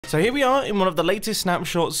So here we are in one of the latest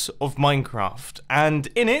snapshots of Minecraft, and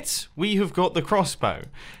in it we have got the crossbow.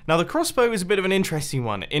 Now the crossbow is a bit of an interesting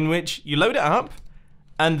one, in which you load it up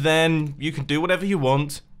and then you can do whatever you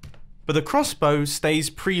want, but the crossbow stays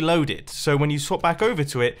preloaded, so when you swap back over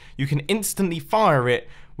to it you can instantly fire it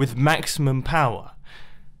with maximum power.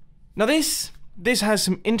 Now this has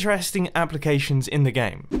some interesting applications in the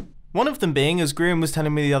game. One of them being, as Graham was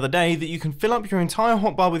telling me the other day, that you can fill up your entire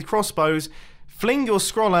hotbar with crossbows, fling your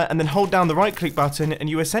scroller, and then hold down the right click button, and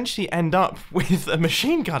you essentially end up with a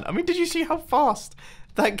machine gun. I mean, did you see how fast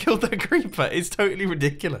that killed that creeper? It's totally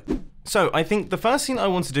ridiculous. So I think the first thing I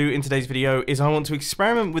want to do in today's video is I want to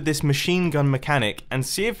experiment with this machine gun mechanic and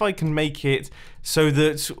see if I can make it so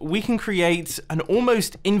that we can create an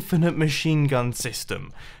almost infinite machine gun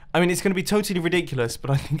system. I mean, it's going to be totally ridiculous,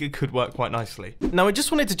 but I think it could work quite nicely. Now, I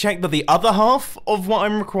just wanted to check that the other half of what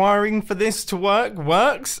I'm requiring for this to work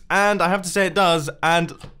works, and I have to say it does,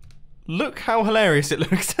 and look how hilarious it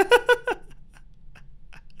looks.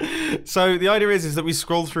 So the idea is that we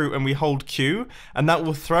scroll through and we hold Q, and that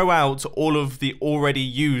will throw out all of the already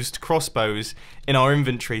used crossbows in our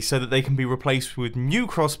inventory so that they can be replaced with new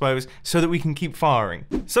crossbows so that we can keep firing.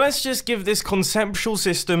 So let's just give this conceptual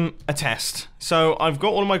system a test. So I've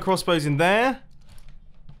got all of my crossbows in there.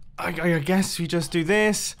 I guess we just do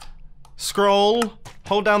this. Scroll,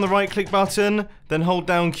 hold down the right click button, then hold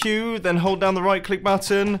down Q, then hold down the right click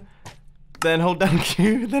button, then hold down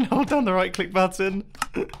Q, then hold down the right click button.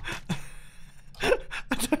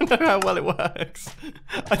 I don't know how well it works.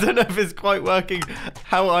 I don't know if it's quite working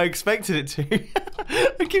how I expected it to.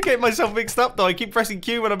 I keep getting myself mixed up though. I keep pressing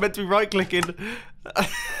Q when I'm meant to be right clicking.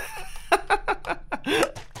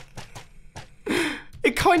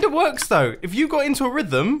 It kind of works though. If you got into a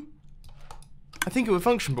rhythm, I think it would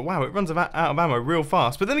function, but wow, it runs out of ammo real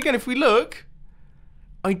fast. But then again, if we look,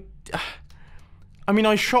 I mean,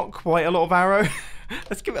 I shot quite a lot of arrow.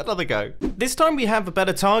 Let's give it another go. This time we have a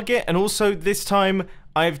better target, and also this time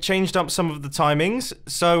I've changed up some of the timings,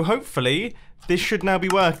 so hopefully this should now be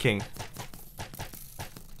working.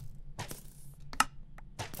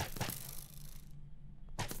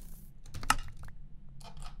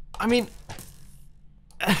 I mean...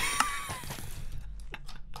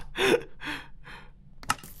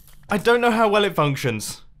 I don't know how well it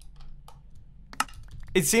functions.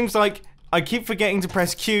 It seems like I keep forgetting to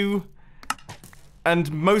press Q,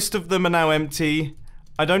 and most of them are now empty.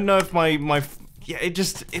 I don't know if yeah,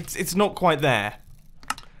 it's not quite there.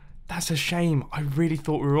 That's a shame. I really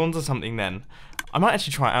thought we were onto something then. I might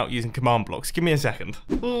actually try it out using command blocks. Give me a second.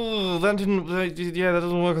 Oh, that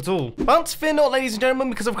doesn't work at all. But fear not, ladies and gentlemen,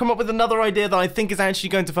 because I've come up with another idea that I think is actually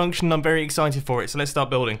going to function, and I'm very excited for it. So let's start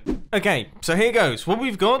building. Okay, so here goes. What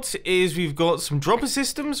we've got is we've got some dropper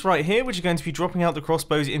systems right here, which are going to be dropping out the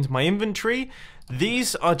crossbows into my inventory.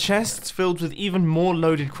 These are chests filled with even more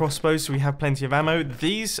loaded crossbows, so we have plenty of ammo.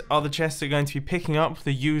 These are the chests that are going to be picking up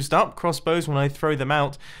the used up crossbows when I throw them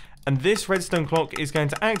out. And this redstone clock is going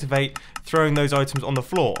to activate, throwing those items on the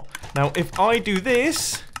floor. Now, if I do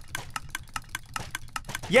this...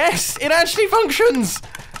 Yes! It actually functions!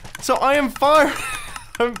 So I am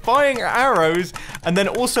I'm firing arrows, and then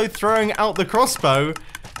also throwing out the crossbow.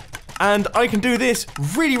 And I can do this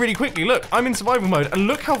really, really quickly. Look, I'm in survival mode, and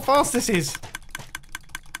look how fast this is.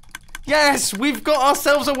 Yes! We've got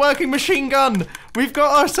ourselves a working machine gun! We've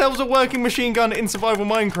got ourselves a working machine gun in survival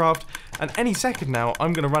Minecraft. And any second now,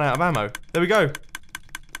 I'm going to run out of ammo. There we go.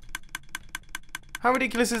 How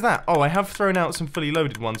ridiculous is that? Oh, I have thrown out some fully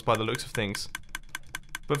loaded ones by the looks of things.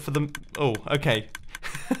 But for them... Oh, okay.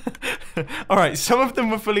 Alright, some of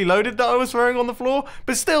them were fully loaded that I was throwing on the floor.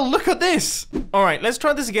 But still, look at this! Alright, let's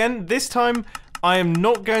try this again. This time, I am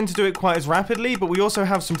not going to do it quite as rapidly, but we also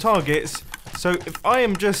have some targets. So if I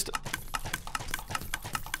am just...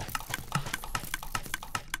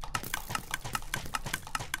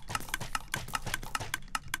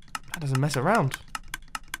 That doesn't mess around.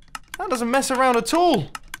 That doesn't mess around at all.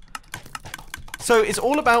 So it's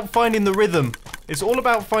all about finding the rhythm. It's all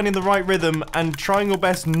about finding the right rhythm and trying your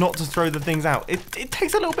best not to throw the things out. It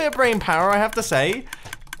takes a little bit of brain power, I have to say,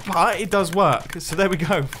 but it does work. So there we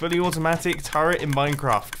go. Fully automatic turret in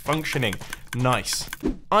Minecraft. Functioning. Nice.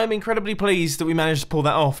 I'm incredibly pleased that we managed to pull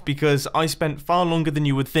that off, because I spent far longer than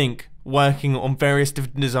you would think working on various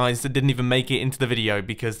different designs that didn't even make it into the video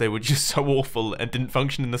because they were just so awful and didn't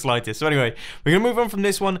function in the slightest. So anyway, we're going to move on from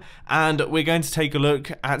this one, and we're going to take a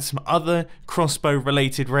look at some other crossbow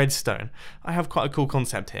related redstone. I have quite a cool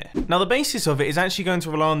concept here. Now the basis of it is actually going to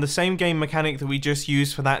rely on the same game mechanic that we just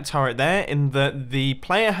used for that turret there, in that the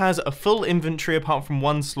player has a full inventory apart from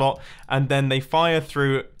one slot, and then they fire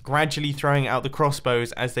through, gradually throwing out the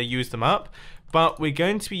crossbows as they use them up. but we're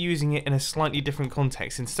going to be using it in a slightly different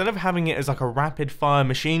context. Instead of having it as like a rapid fire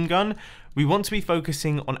machine gun, we want to be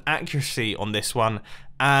focusing on accuracy on this one,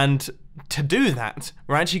 and to do that,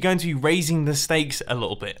 we're actually going to be raising the stakes a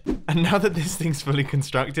little bit. And now that this thing's fully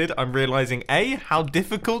constructed, I'm realizing A, how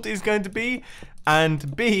difficult it's going to be,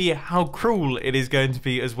 and B, how cruel it is going to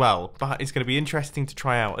be as well. But it's going to be interesting to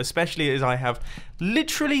try out, especially as I have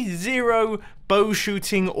literally zero bow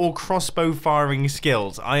shooting or crossbow firing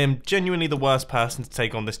skills. I am genuinely the worst person to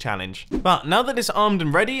take on this challenge. But now that it's armed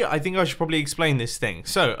and ready, I think I should probably explain this thing.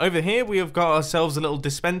 So over here we have got ourselves a little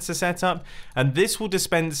dispenser set up, and this will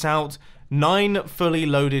dispense out 9 fully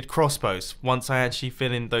loaded crossbows once I actually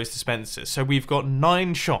fill in those dispensers. So we've got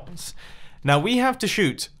 9 shots. Now we have to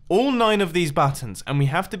shoot all 9 of these buttons, and we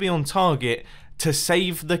have to be on target to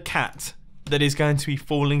save the cat that is going to be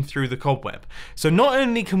falling through the cobweb. So not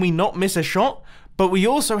only can we not miss a shot, but we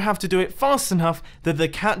also have to do it fast enough that the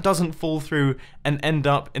cat doesn't fall through and end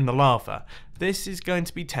up in the lava. This is going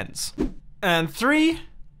to be tense. And 3,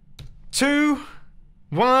 2,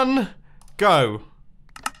 1, go.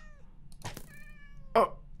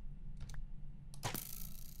 Oh.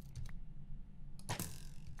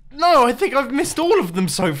 No, I think I've missed all of them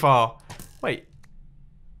so far. Wait.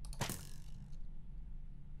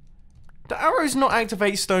 Do arrows not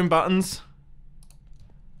activate stone buttons?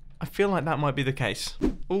 I feel like that might be the case.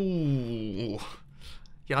 Ooh.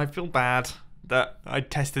 Yeah, I feel bad that I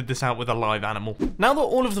tested this out with a live animal. Now that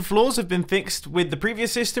all of the flaws have been fixed with the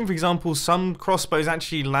previous system, for example, some crossbows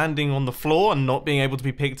actually landing on the floor and not being able to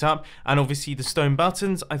be picked up, and obviously the stone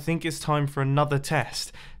buttons, I think it's time for another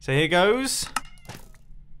test. So here goes.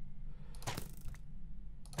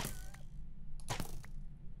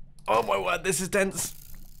 Oh my word, this is tense.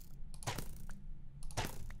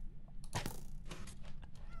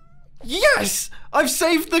 Yes! I've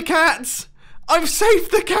saved the cats! I've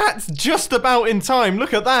saved the cats just about in time.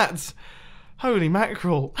 Look at that. Holy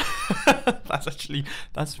mackerel.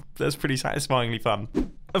 that's pretty satisfyingly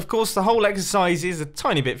fun. Of course, the whole exercise is a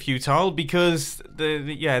tiny bit futile because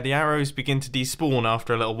the arrows begin to despawn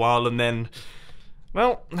after a little while, and then,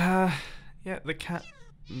 well, yeah, the cat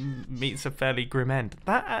meets a fairly grim end.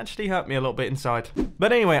 That actually hurt me a little bit inside.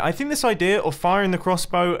 But anyway, I think this idea of firing the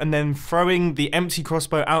crossbow and then throwing the empty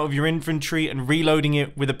crossbow out of your inventory and reloading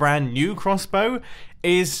it with a brand new crossbow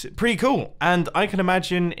is pretty cool. And I can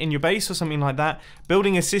imagine in your base or something like that,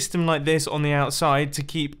 building a system like this on the outside to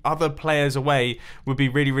keep other players away would be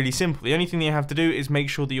really, really simple. The only thing that you have to do is make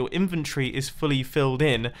sure that your inventory is fully filled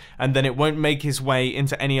in, and then it won't make its way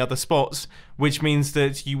into any other spots, which means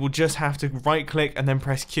that you will just have to right click and then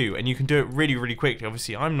press Q, and you can do it really, really quickly.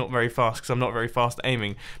 Obviously, I'm not very fast because I'm not very fast at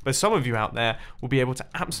aiming, but some of you out there will be able to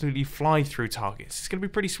absolutely fly through targets. It's going to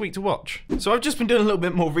be pretty sweet to watch. So I've just been doing a little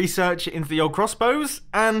bit more research into the old crossbows,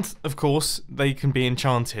 and of course, they can be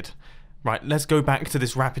enchanted. Right, let's go back to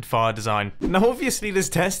this rapid fire design. Now obviously this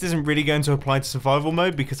test isn't really going to apply to survival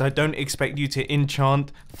mode because I don't expect you to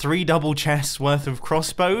enchant 3 double chests worth of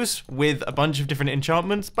crossbows with a bunch of different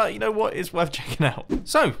enchantments, but you know what, it's worth checking out.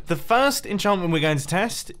 So, the first enchantment we're going to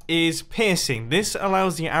test is piercing. This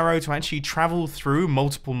allows the arrow to actually travel through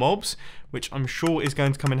multiple mobs, which I'm sure is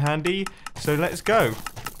going to come in handy, so let's go.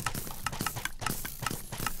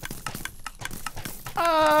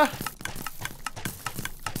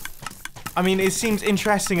 I mean, it seems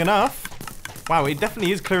interesting enough. Wow, it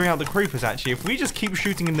definitely is clearing out the creepers, actually. If we just keep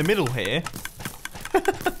shooting in the middle here... Look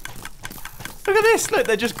at this! Look,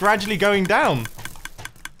 they're just gradually going down.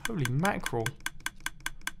 Holy mackerel.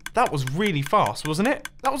 That was really fast, wasn't it?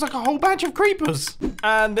 That was like a whole batch of creepers.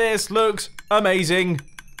 And this looks amazing.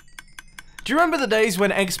 Do you remember the days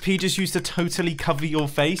when XP just used to totally cover your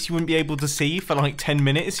face? You wouldn't be able to see for like 10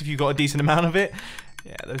 minutes if you got a decent amount of it.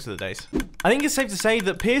 Yeah, those are the days. I think it's safe to say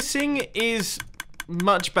that piercing is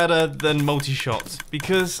much better than multi-shot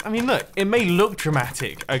because, I mean, look, it may look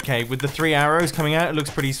dramatic, okay, with the 3 arrows coming out, it looks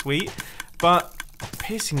pretty sweet, but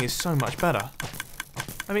piercing is so much better.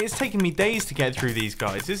 I mean, it's taken me days to get through these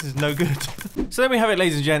guys. This is no good. So there we have it,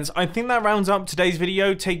 ladies and gents. I think that rounds up today's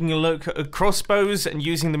video, taking a look at crossbows and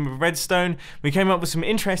using them with redstone. We came up with some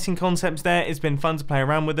interesting concepts there. It's been fun to play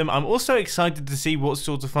around with them. I'm also excited to see what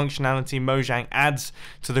sort of functionality Mojang adds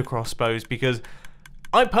to the crossbows, because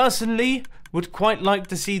I personally would quite like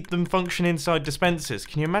to see them function inside dispensers.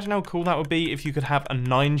 Can you imagine how cool that would be if you could have a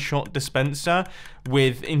 9-shot dispenser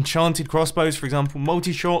with enchanted crossbows, for example,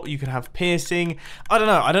 multi-shot, you could have piercing. I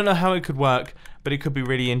don't know how it could work, but it could be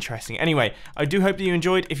really interesting. Anyway, I do hope that you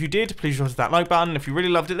enjoyed. If you did, please hit that like button. If you really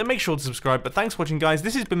loved it, then make sure to subscribe. But thanks for watching, guys.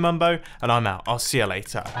 This has been Mumbo, and I'm out. I'll see you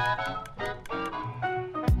later.